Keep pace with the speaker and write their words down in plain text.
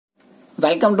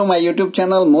Welcome to my YouTube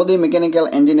channel Mechanical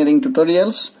Engineering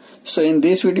Tutorials. So in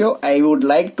this video I would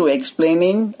like to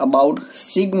explaining about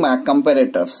Sigma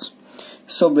comparators.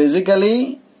 So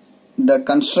basically the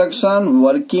construction,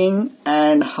 working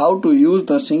and how to use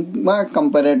the Sigma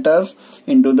comparators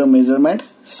into the measurement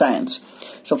science.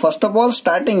 So first of all,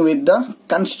 starting with the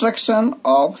construction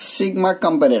of Sigma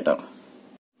comparator.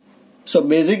 So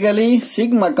basically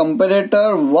Sigma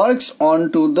comparator works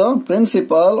onto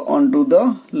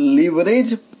the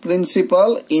leverage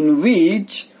principle in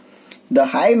which the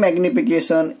high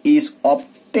magnification is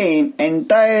obtained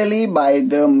entirely by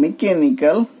the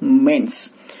mechanical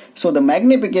means. So the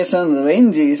magnification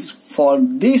ranges for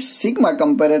these Sigma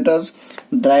comparators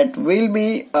that will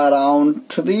be around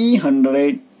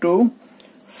 300 to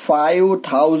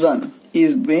 5000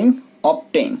 is being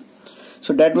obtained.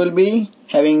 So that will be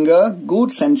having a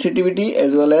good sensitivity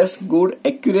as well as good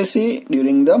accuracy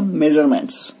during the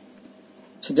measurements.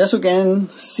 So just you can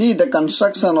see the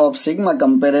construction of Sigma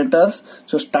comparators.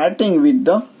 So starting with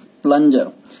the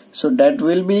plunger. So that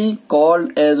will be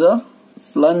called as a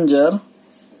plunger.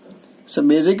 So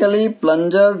basically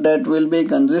plunger that will be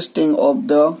consisting of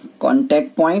the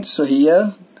contact points. So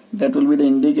here that will be the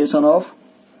indication of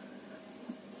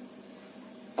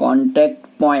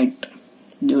contact point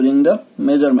during the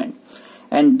measurement.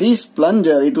 And this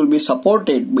plunger, it will be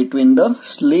supported between the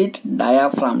slit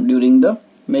diaphragm during the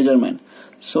measurement.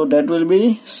 So that will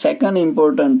be second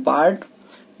important part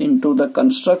into the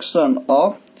construction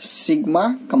of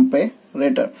Sigma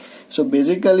comparator. So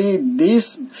basically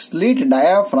this slit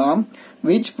diaphragm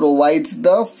which provides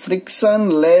the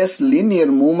frictionless linear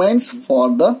movements for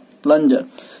the plunger.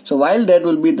 So while that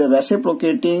will be the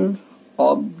reciprocating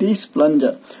of this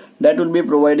plunger, that will be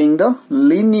providing the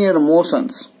linear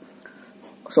motions.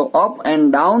 So up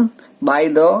and down by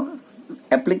the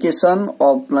application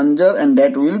of plunger, and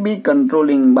that will be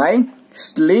controlling by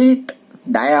slit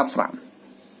diaphragm.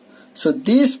 So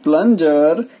this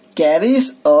plunger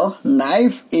carries a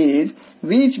knife edge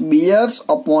which bears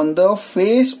upon the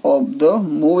face of the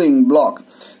moving block.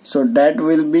 So that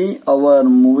will be our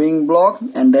moving block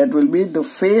and that will be the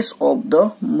face of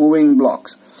the moving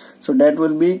blocks. So that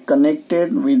will be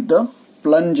connected with the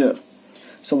plunger.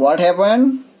 So what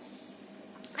happened?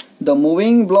 The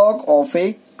moving block of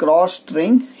a cross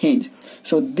strip hinge.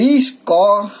 So this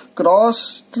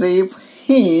cross strip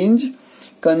hinge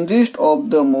consists of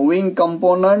the moving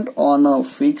component on a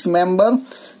fixed member.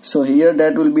 So here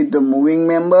that will be the moving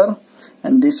member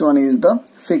and this one is the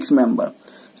fixed member.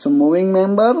 So moving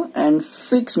member and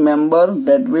fixed member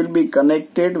that will be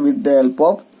connected with the help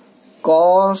of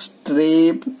cross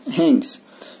strip hinge.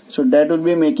 So that will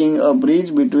be making a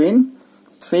bridge between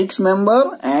fixed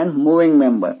member and moving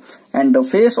member, and the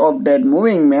face of that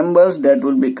moving members that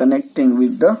will be connecting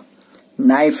with the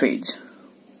knife edge.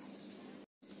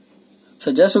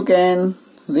 So just you can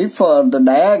refer the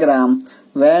diagram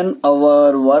when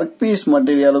our workpiece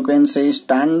material, you can say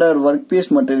standard workpiece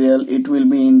material, it will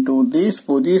be into these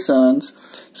positions.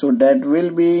 So that will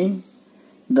be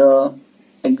the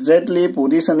exactly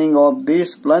positioning of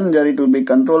this plunger. It will be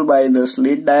controlled by the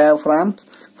slit diaphragm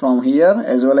from here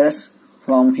as well as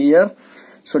from here.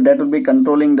 So that will be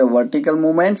controlling the vertical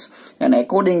movements, and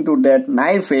according to that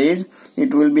knife edge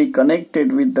it will be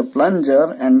connected with the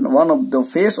plunger and one of the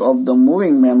face of the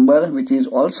moving member which is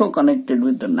also connected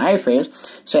with the knife edge.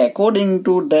 So according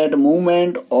to that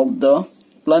movement of the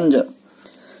plunger,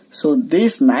 so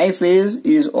this knife edge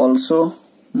is also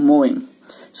moving.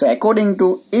 So according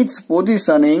to its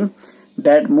positioning,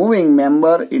 that moving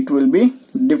member it will be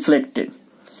deflected.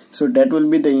 So that will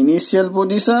be the initial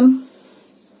position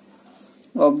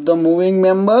of the moving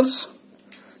members.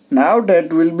 Now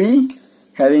that will be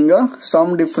having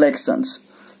some deflections.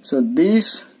 So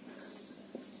these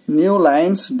new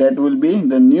lines that will be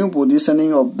the new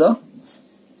positioning of the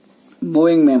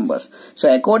moving members.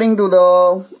 So according to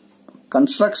the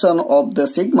construction of the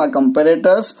Sigma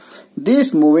comparators,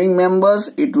 these moving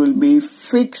members it will be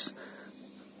fixed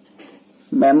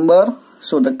member.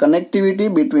 So the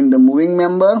connectivity between the moving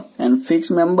member and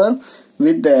fixed member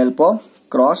with the help of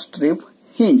cross strip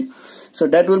hinge. So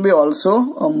that will be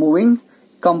also a moving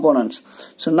components.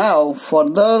 So now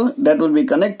further that will be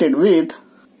connected with,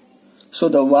 so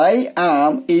the Y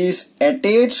arm is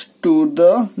attached to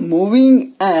the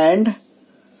moving end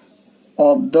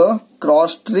of the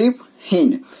cross strip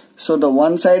hinge. So the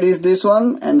one side is this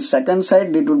one and second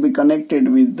side it will be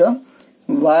connected with the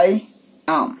Y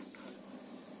arm.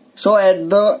 So at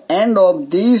the end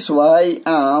of this Y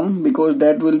arm, because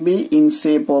that will be in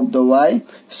shape of the Y,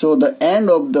 so the end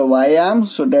of the Y arm,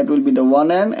 so that will be the one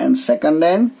end and second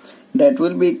end, that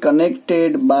will be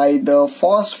connected by the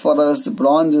phosphorus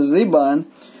bronze ribbon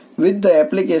with the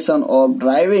application of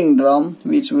driving drum,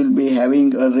 which will be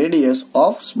having a radius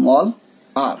of small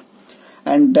r,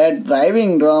 and that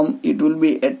driving drum, it will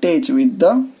be attached with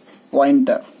the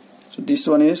pointer. So this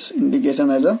one is indication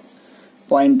as a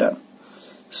pointer.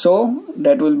 So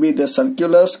that will be the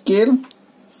circular scale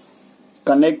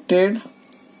connected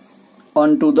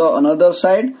onto the another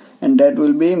side, and that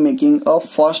will be making a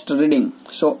first reading.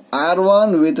 So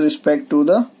R1 with respect to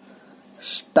the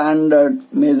standard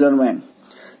measurement.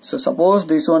 So suppose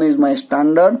this one is my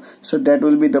standard, so that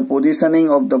will be the positioning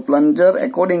of the plunger.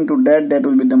 According to that, that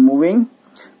will be the moving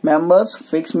members,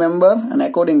 fixed member, and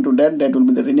according to that, that will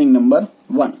be the reading number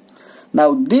 1.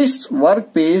 Now this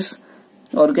workpiece,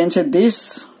 or you can say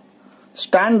this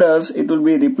standards, it will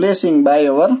be replacing by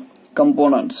our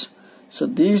components. So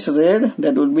this red,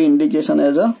 that will be indication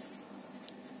as a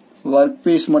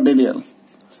workpiece material.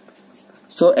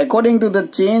 So according to the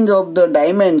change of the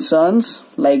dimensions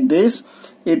like this,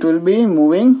 it will be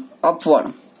moving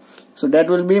upward. So that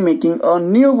will be making a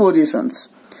new positions.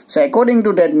 So according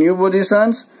to that new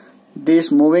positions,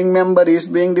 this moving member is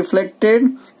being deflected,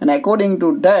 and according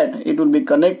to that, it will be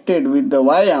connected with the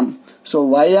Y-arm. So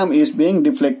Y-arm is being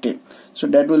deflected. So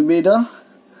that will be the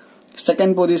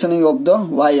second positioning of the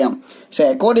Y-arm.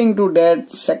 So according to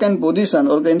that second position,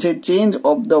 or you can say change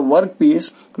of the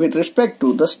workpiece with respect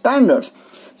to the standards,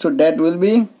 so that will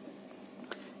be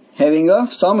having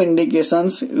some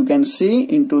indications you can see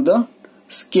into the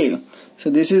scale. So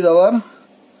this is our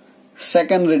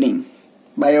second reading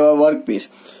by our workpiece.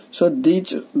 So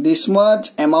this much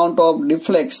amount of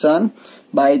deflection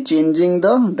by changing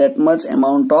that much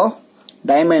amount of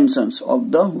dimensions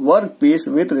of the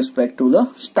workpiece with respect to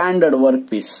the standard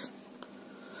workpiece.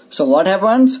 So what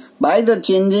happens by the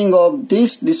changing of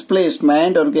this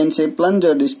displacement, or you can say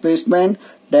plunger displacement,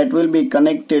 that will be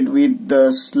connected with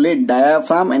the slit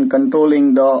diaphragm and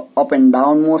controlling the up and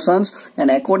down motions,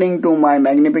 and according to my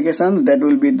magnification, that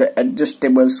will be the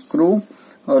adjustable screw,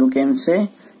 or you can say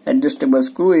adjustable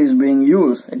screw is being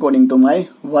used according to my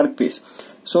workpiece.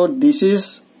 So this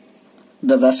is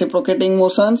the reciprocating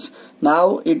motions.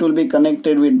 Now it will be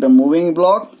connected with the moving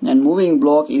block, and moving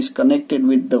block is connected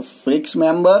with the fixed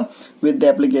member with the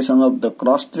application of the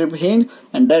cross strip hinge,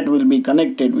 and that will be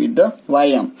connected with the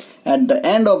Y-arm. At the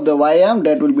end of the Y-arm,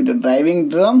 that will be the driving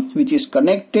drum, which is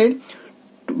connected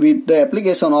with the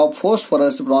application of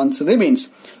phosphorus bronze ribbons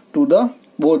to the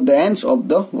both the ends of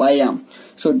the Y-arm.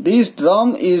 So this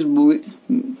drum is moving.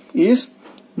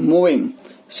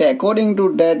 So according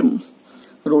to that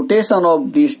rotation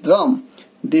of this drum,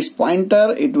 this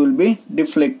pointer, it will be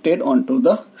deflected onto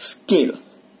the scale.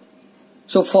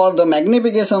 So for the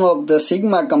magnification of the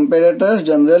Sigma comparators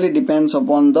generally depends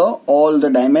upon all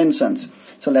the dimensions.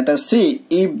 So let us see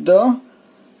if the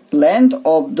length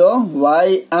of the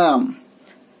Y-arm,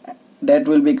 that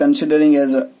will be considering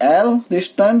as a L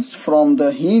distance from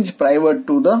the hinge private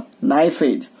to the knife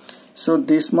edge. So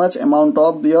this much amount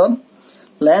of your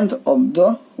length of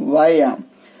the Y-arm,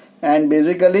 and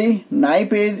basically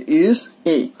knife edge is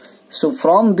A. So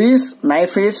from this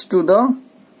knife edge to the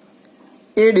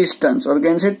A distance, or you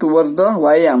can say towards the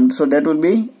Y-arm, so that will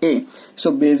be A.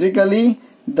 So basically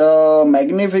the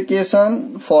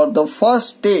magnification for the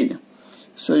first stage,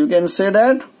 so you can say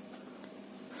that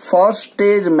first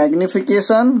stage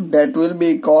magnification, that will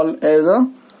be called as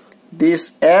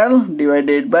this L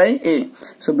divided by A.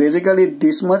 So basically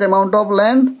this much amount of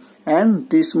length and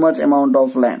this much amount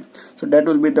of length. So that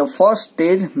will be the first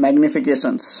stage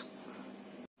magnifications.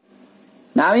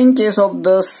 Now in case of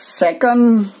the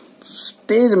second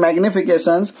stage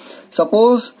magnifications,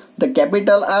 suppose the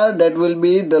capital R, that will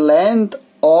be the length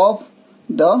of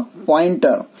the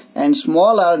pointer, and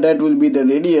small r, that will be the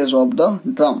radius of the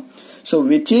drum. So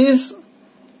which is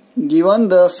given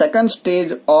the second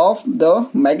stage of the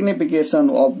magnification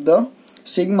of the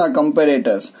Sigma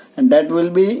comparators, and that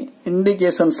will be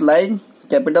indications like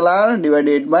capital R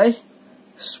divided by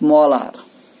small r.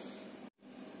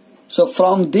 So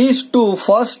from these two,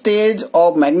 first stage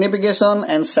of magnification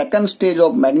and second stage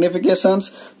of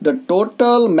magnifications, the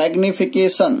total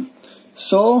magnification,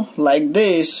 so like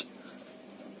this,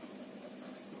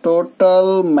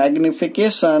 total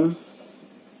magnification,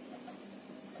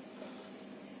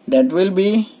 that will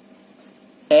be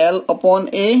L upon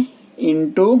A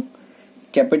into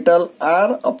capital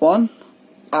R upon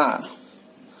R.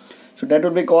 So that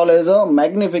will be called as a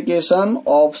magnification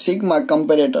of Sigma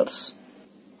comparators.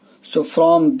 So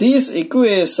from this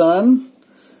equation,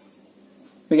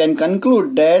 we can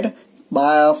conclude that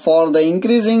for the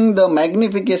increasing the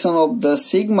magnification of the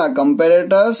Sigma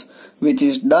comparators, which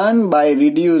is done by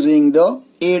reducing the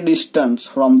A distance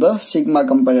from the Sigma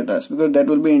comparators, because that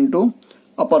will be into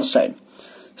upper side.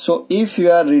 So if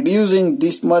you are reducing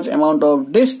this much amount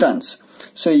of distance,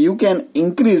 so you can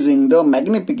increasing the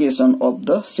magnification of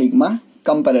the Sigma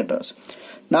comparators.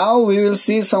 Now we will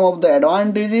see some of the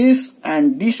advantages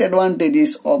and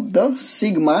disadvantages of the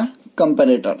Sigma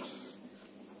comparator.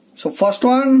 So first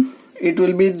one, it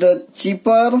will be the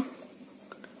cheaper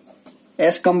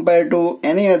as compared to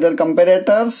any other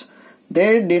comparators.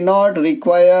 They do not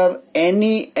require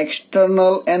any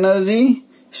external energy.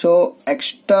 So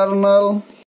external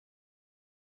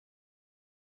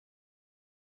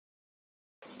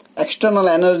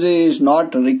energy is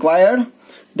not required.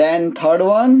 Then third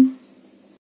one,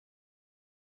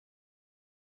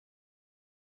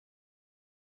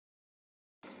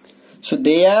 so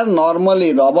they are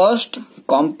normally robust,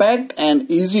 compact and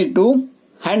easy to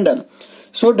handle.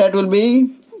 So that will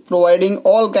be providing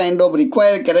all kind of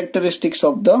required characteristics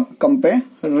of the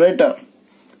comparator.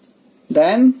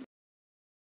 Then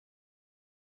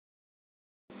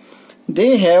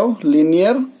they have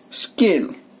linear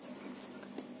scale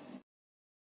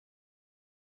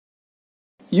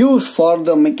used for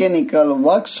the mechanical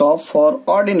workshop for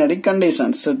ordinary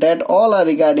conditions. So that all are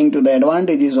regarding to the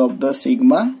advantages of the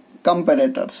Sigma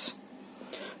comparators.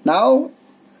 Now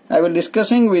I will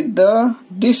discussing with the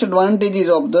disadvantages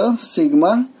of the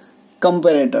Sigma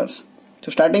comparators.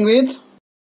 So starting with,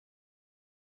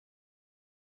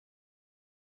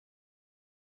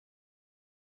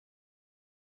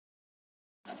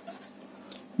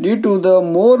 due to the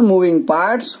more moving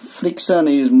parts, friction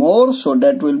is more, so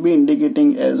that will be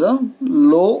indicating as a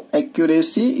low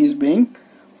accuracy is being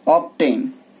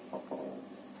obtained.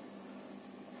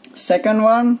 Second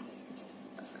one,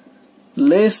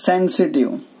 less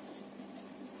sensitive.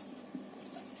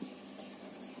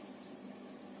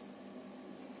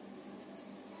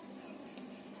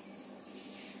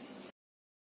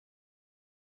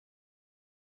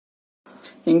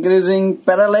 Increasing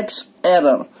parallax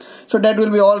error. So that will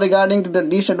be all regarding to the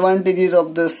disadvantages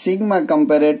of the Sigma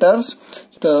comparators.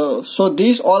 So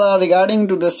these all are regarding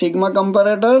to the Sigma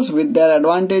comparators with their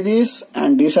advantages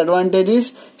and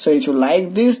disadvantages. So if you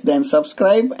like this, then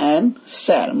subscribe and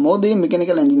share more the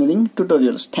mechanical engineering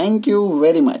tutorials. Thank you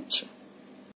very much.